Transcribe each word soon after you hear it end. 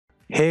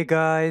Hey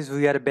guys,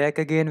 we are back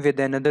again with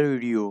another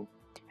video,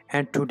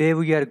 and today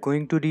we are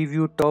going to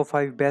review top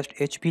 5 best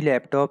HP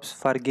laptops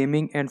for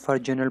gaming and for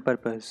general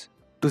purpose.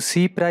 To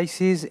see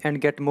prices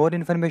and get more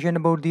information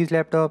about these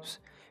laptops,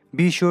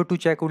 be sure to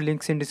check out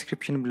links in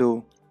description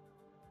below.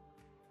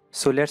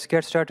 So let's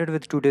get started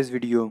with today's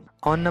video.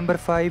 On number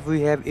 5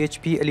 we have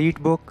HP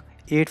ELITEBOOK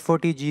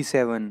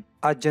 840G7,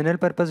 a general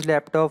purpose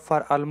laptop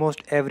for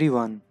almost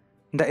everyone.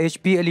 The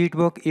HP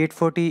ELITEBOOK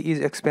 840 is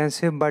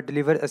expensive but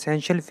delivers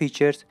essential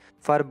features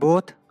for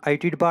both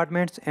IT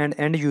departments and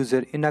end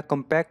user in a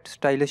compact,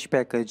 stylish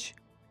package.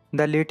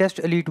 The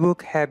latest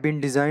ELITEBOOK have been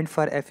designed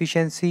for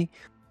efficiency,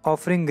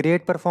 offering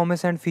great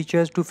performance and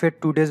features to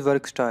fit today's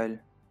work style.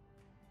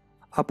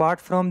 Apart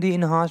from the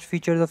enhanced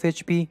features of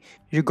HP,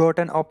 you got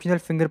an optional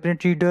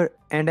fingerprint reader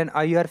and an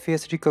IR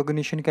face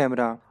recognition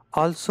camera.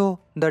 Also,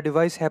 the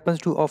device happens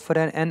to offer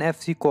an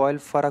NFC coil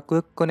for a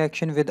quick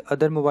connection with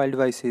other mobile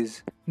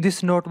devices.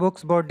 This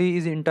notebook's body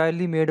is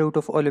entirely made out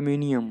of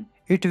aluminum.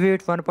 It weighs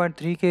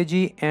 1.3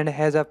 kg and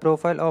has a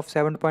profile of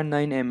 7.9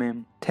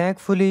 mm.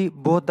 Thankfully,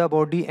 both the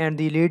body and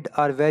the lid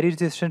are very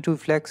resistant to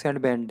flex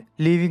and bend,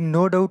 leaving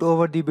no doubt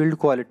over the build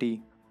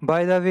quality.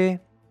 By the way,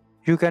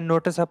 you can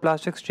notice a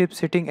plastic strip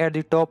sitting at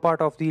the top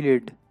part of the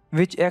lid,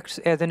 which acts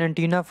as an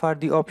antenna for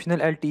the optional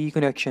LTE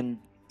connection.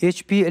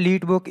 HP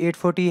ELITEBOOK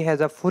 840 has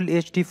a full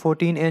HD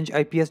 14-inch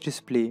IPS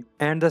display,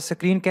 and the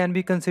screen can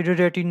be considered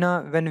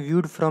Retina when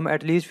viewed from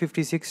at least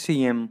 56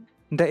 cm.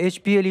 The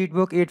HP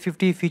ELITEBOOK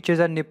 850 features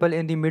a nipple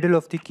in the middle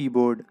of the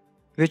keyboard,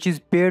 which is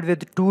paired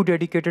with two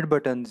dedicated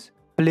buttons,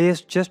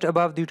 placed just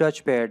above the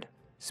touchpad.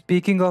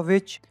 Speaking of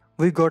which,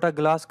 we got a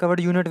glass-covered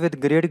unit with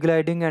great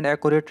gliding and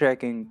accurate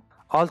tracking.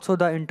 Also,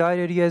 the entire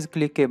area is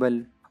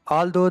clickable,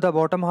 although the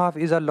bottom half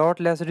is a lot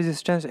less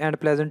resistant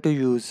and pleasant to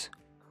use.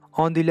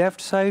 On the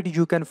left side,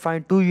 you can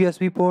find two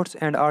USB ports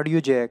and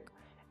audio jack,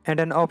 and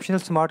an optional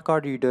smart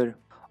card reader.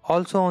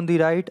 Also on the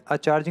right, a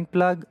charging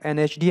plug, an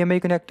HDMI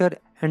connector,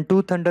 and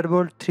two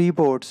Thunderbolt 3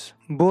 ports,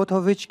 both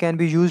of which can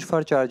be used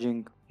for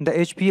charging. The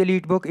HP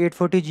ELITEBOOK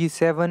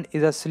 840G7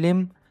 is a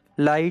slim,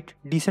 light,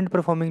 decent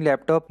performing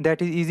laptop that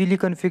is easily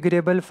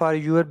configurable for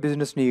your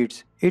business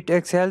needs. It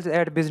excels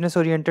at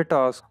business-oriented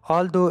tasks,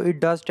 although it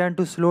does tend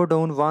to slow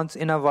down once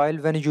in a while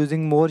when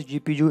using more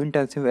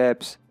GPU-intensive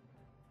apps.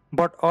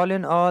 But all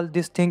in all,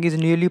 this thing is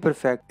nearly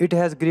perfect. It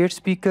has great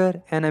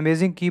speaker, an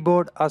amazing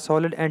keyboard, a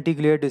solid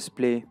anti-glare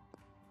display.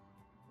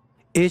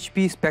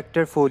 HP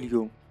Spectre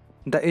Folio.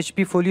 The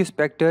HP Folio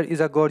Spectre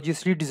is a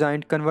gorgeously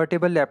designed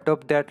convertible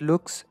laptop that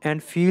looks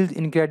and feels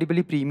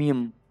incredibly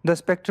premium. The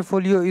Spectre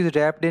Folio is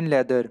wrapped in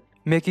leather,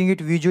 making it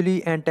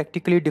visually and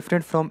tactically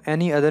different from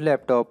any other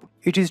laptop.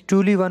 It is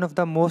truly one of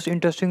the most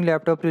interesting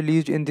laptops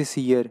released in this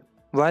year.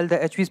 While the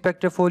HP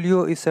Spectre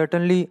Folio is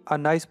certainly a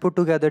nice put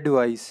together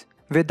device,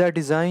 with a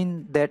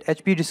design that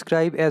HP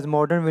described as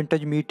modern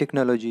vintage meet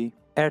technology.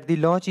 At the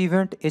launch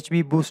event,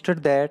 HP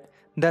boasted that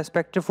the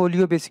Spectre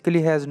Folio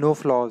basically has no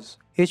flaws.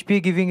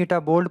 HP giving it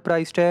a bold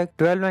price tag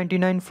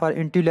 $1299 for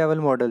entry-level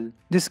model.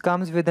 This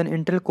comes with an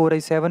Intel Core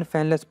i7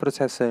 fanless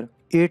processor,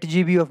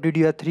 8GB of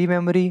DDR3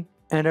 memory,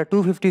 and a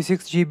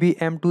 256GB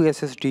M2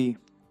 SSD.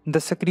 The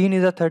screen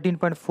is a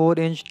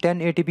 13.4-inch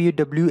 1080p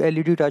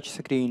WLED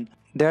touchscreen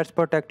that's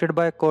protected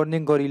by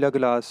Corning Gorilla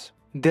Glass.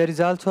 There is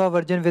also a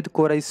version with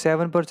Core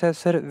i7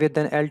 processor with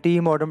an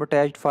LTE modem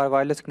attached for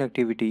wireless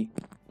connectivity.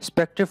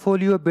 Spectre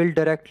Folio built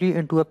directly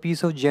into a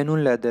piece of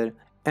genuine leather,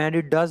 and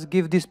it does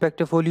give the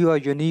Spectre Folio a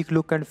unique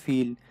look and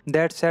feel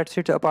that sets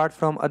it apart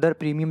from other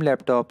premium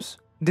laptops.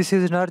 This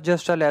is not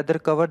just a leather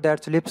cover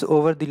that slips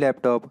over the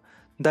laptop.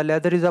 The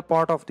leather is a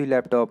part of the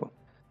laptop.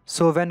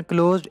 So when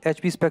closed,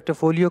 HP Spectre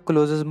Folio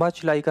closes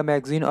much like a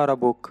magazine or a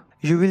book.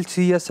 You will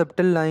see a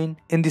subtle line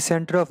in the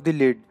center of the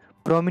lid,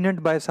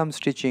 prominent by some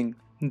stitching.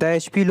 The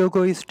HP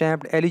logo is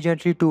stamped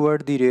elegantly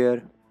toward the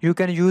rear. You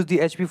can use the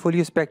HP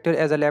Folio Spectre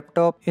as a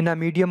laptop in a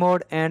media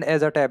mode and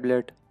as a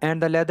tablet, and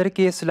the leather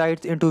case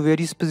slides into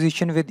various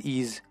positions with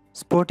ease,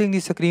 supporting the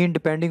screen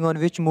depending on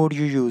which mode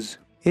you use.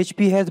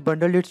 HP has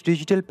bundled its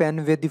digital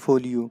pen with the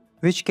Folio,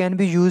 which can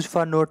be used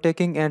for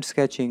note-taking and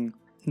sketching.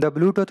 The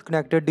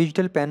Bluetooth-connected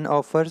digital pen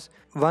offers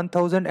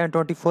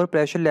 1024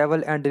 pressure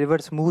level and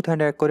delivers smooth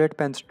and accurate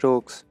pen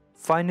strokes.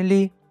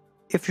 Finally,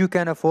 if you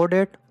can afford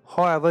it,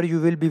 however, you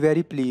will be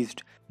very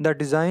pleased. The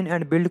design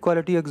and build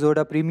quality exude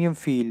a premium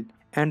feel,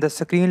 and the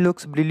screen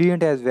looks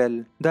brilliant as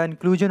well. The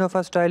inclusion of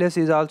a stylus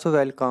is also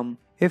welcome.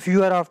 If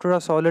you are after a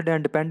solid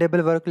and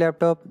dependable work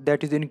laptop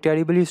that is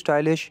incredibly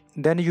stylish,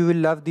 then you will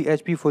love the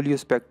HP Folio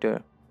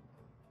Spectre.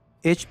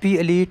 HP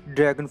Elite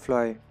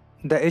Dragonfly.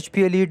 The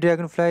HP Elite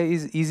Dragonfly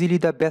is easily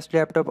the best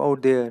laptop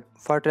out there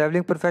for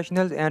traveling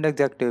professionals and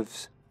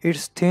executives.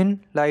 It's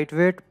thin,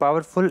 lightweight,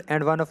 powerful,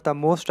 and one of the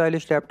most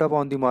stylish laptops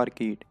on the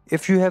market.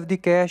 If you have the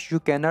cash, you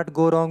cannot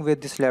go wrong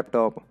with this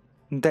laptop.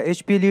 The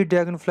HP Elite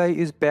Dragonfly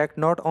is packed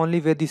not only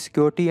with the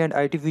security and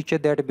IT features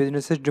that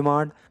businesses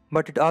demand,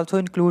 but it also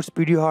includes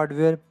speedy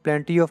hardware,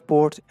 plenty of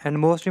ports, and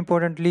most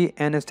importantly,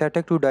 an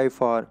aesthetic to die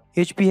for.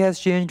 HP has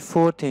changed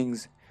 4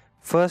 things.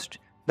 First,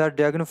 the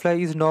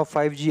Dragonfly is now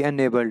 5G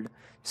enabled.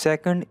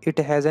 Second, it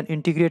has an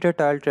integrated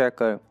tile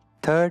tracker.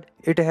 Third,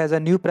 it has a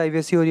new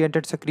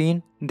privacy-oriented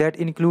screen that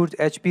includes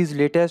HP's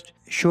latest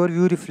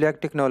SureView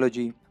Reflect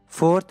technology.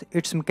 Fourth,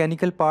 its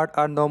mechanical parts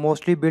are now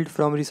mostly built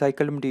from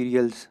recycled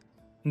materials.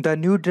 The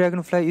new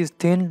Dragonfly is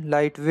thin,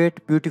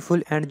 lightweight,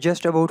 beautiful, and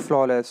just about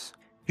flawless.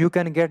 You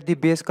can get the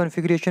base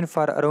configuration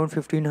for around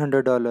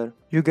 $1,500.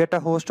 You get a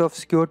host of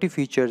security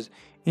features,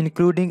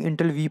 including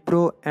Intel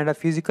vPro and a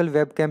physical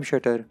webcam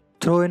shutter.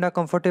 Throw in a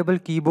comfortable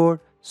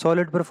keyboard,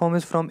 solid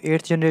performance from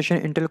 8th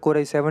generation Intel Core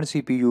i7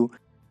 CPU,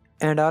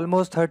 and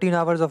almost 13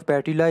 hours of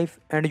battery life,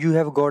 and you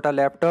have got a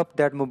laptop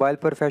that mobile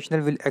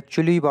professional will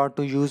actually want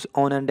to use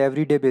on an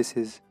everyday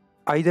basis.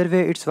 Either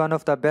way, it's one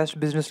of the best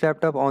business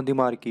laptop on the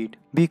market.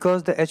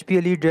 Because the HP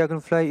Elite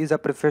Dragonfly is a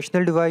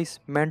professional device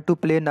meant to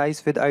play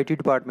nice with IT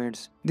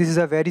departments. This is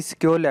a very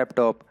secure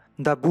laptop.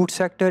 The boot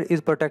sector is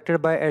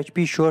protected by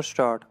HP Sure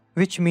Start,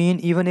 which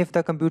means even if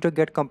the computer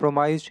gets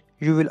compromised,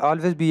 you will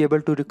always be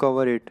able to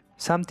recover it.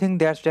 Something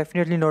that's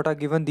definitely not a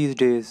given these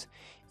days.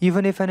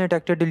 Even if an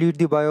attacker deletes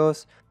the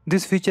BIOS,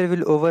 this feature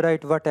will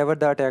overwrite whatever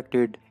the attack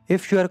did.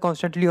 If you are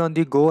constantly on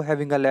the go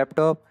having a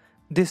laptop,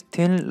 this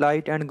thin,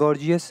 light and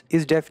gorgeous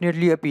is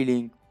definitely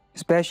appealing,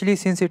 especially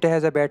since it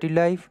has a battery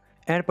life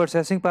and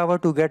processing power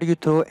to get you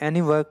through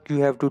any work you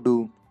have to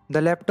do. The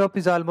laptop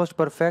is almost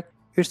perfect.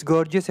 It's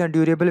gorgeous and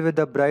durable with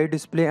a bright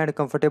display and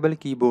comfortable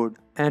keyboard,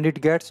 and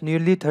it gets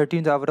nearly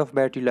 13 hours of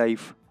battery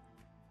life.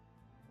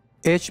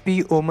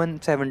 HP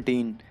Omen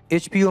 17.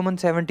 HP Omen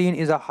 17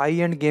 is a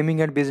high-end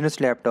gaming and business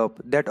laptop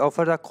that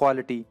offers a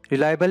quality,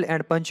 reliable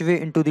and punch way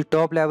into the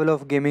top level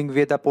of gaming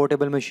with a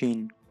portable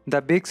machine.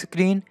 The big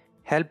screen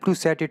helped to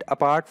set it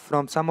apart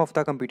from some of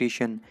the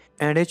competition,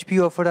 and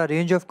HP offered a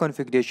range of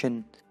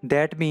configuration.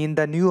 That means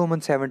the new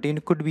Omen 17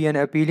 could be an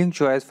appealing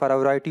choice for a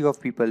variety of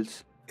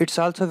peoples. It's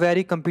also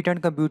very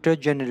competent computer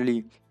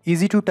generally,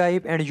 easy to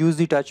type and use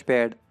the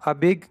touchpad, a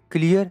big,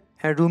 clear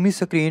and roomy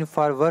screen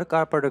for work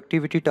or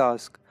productivity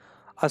tasks.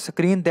 A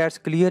screen that's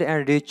clear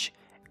and rich,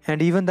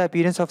 and even the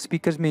appearance of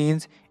speakers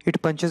means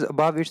it punches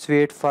above its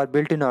weight for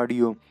built-in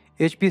audio.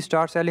 HP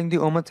starts selling the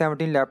Omen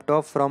 17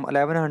 laptop from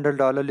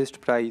 $1,100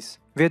 list price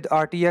with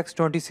RTX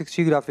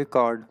 2060 graphic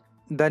card.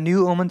 The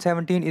new Omen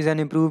 17 is an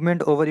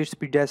improvement over its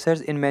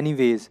predecessors in many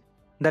ways.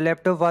 The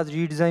laptop was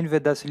redesigned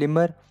with a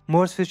slimmer,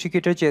 more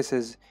sophisticated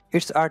chassis.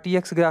 Its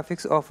RTX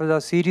graphics offers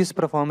a serious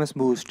performance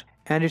boost,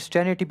 and its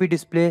 1080p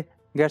display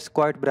gets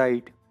quite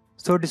bright.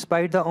 So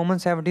despite the Omen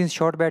 17's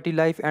short battery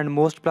life and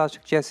most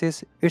plastic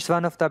chassis, it's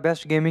one of the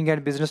best gaming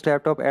and business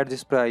laptop at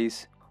this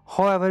price.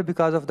 However,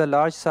 because of the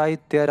large size,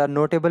 there are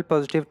notable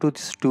positives to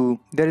this too.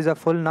 There is a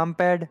full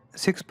numpad,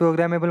 6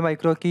 programmable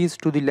micro keys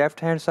to the left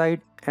hand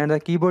side, and the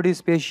keyboard is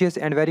spacious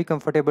and very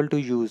comfortable to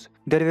use.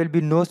 There will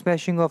be no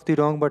smashing of the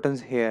wrong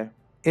buttons here.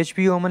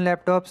 HP Omen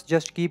laptops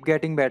just keep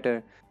getting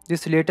better.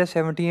 This latest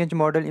 70-inch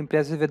model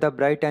impresses with a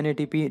bright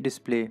 1080p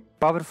display,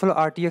 powerful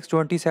RTX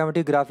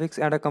 2070 graphics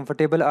and a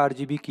comfortable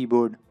RGB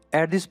keyboard.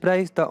 At this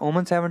price, the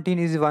Omen 17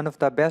 is one of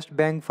the best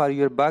bang for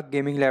your buck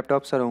gaming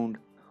laptops around.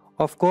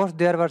 Of course,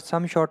 there were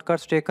some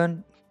shortcuts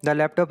taken. The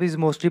laptop is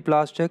mostly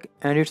plastic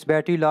and its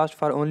battery lasts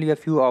for only a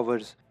few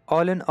hours.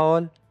 All in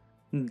all,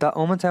 the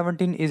Omen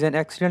 17 is an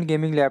excellent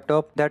gaming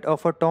laptop that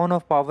offers a ton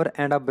of power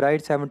and a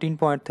bright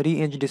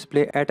 17.3-inch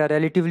display at a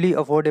relatively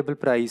affordable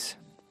price.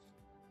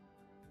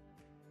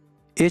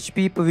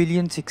 HP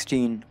Pavilion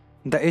 16.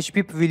 The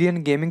HP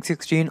Pavilion Gaming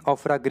 16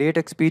 offers a great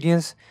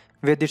experience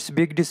with its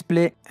big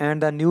display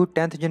and the new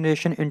 10th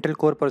generation Intel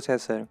Core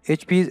processor.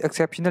 HP's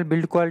exceptional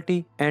build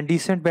quality and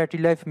decent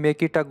battery life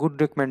make it a good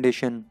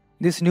recommendation.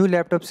 This new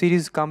laptop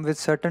series comes with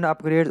certain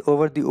upgrades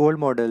over the old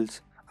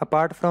models.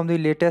 Apart from the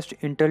latest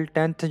Intel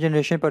 10th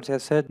generation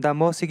processor, the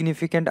most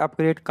significant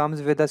upgrade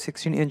comes with a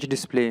 16-inch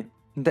display.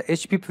 The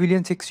HP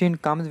Pavilion 16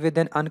 comes with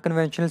an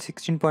unconventional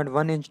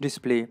 16.1-inch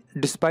display,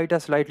 despite a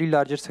slightly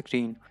larger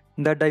screen.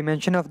 The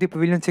dimensions of the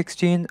Pavilion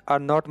 16 are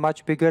not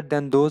much bigger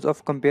than those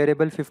of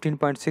comparable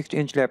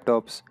 15.6-inch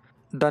laptops.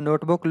 The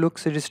notebook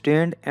looks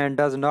restrained and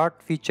does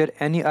not feature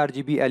any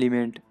RGB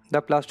element.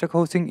 The plastic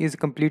housing is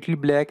completely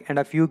black and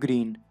a few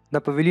green.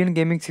 The Pavilion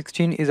Gaming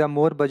 16 is a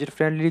more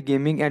budget-friendly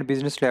gaming and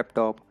business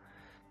laptop,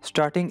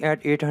 starting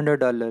at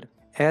 $800.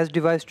 As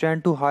devices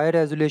trend to higher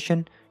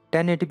resolution,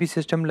 1080p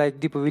systems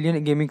like the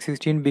Pavilion Gaming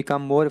 16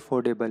 become more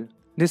affordable.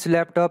 This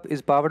laptop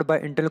is powered by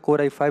Intel Core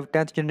i5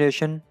 10th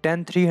generation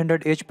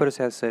 10300H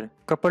processor,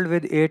 coupled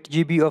with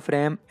 8GB of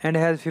RAM and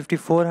has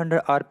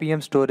 5400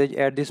 RPM storage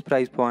at this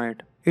price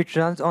point. It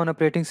runs on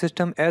operating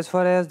system. As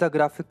far as the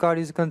graphic card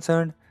is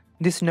concerned,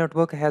 this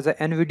notebook has a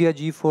NVIDIA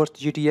GeForce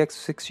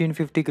GTX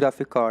 1650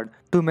 graphic card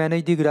to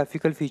manage the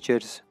graphical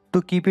features.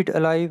 To keep it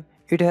alive,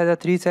 it has a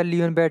 3-cell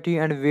Li-ion battery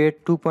and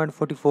weight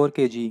 2.44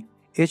 kg.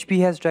 HP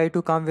has tried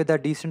to come with a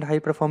decent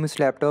high-performance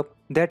laptop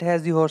that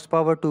has the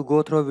horsepower to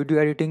go through video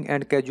editing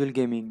and casual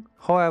gaming.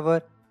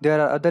 However, there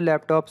are other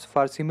laptops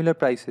for similar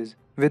prices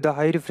with a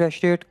high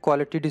refresh rate,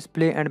 quality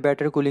display and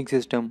better cooling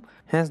system.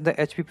 Hence, the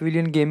HP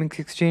Pavilion Gaming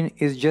 16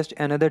 is just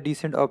another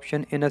decent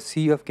option in a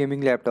sea of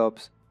gaming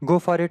laptops. Go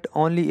for it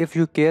only if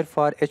you care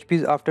for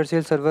HP's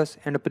after-sale service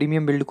and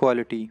premium build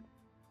quality.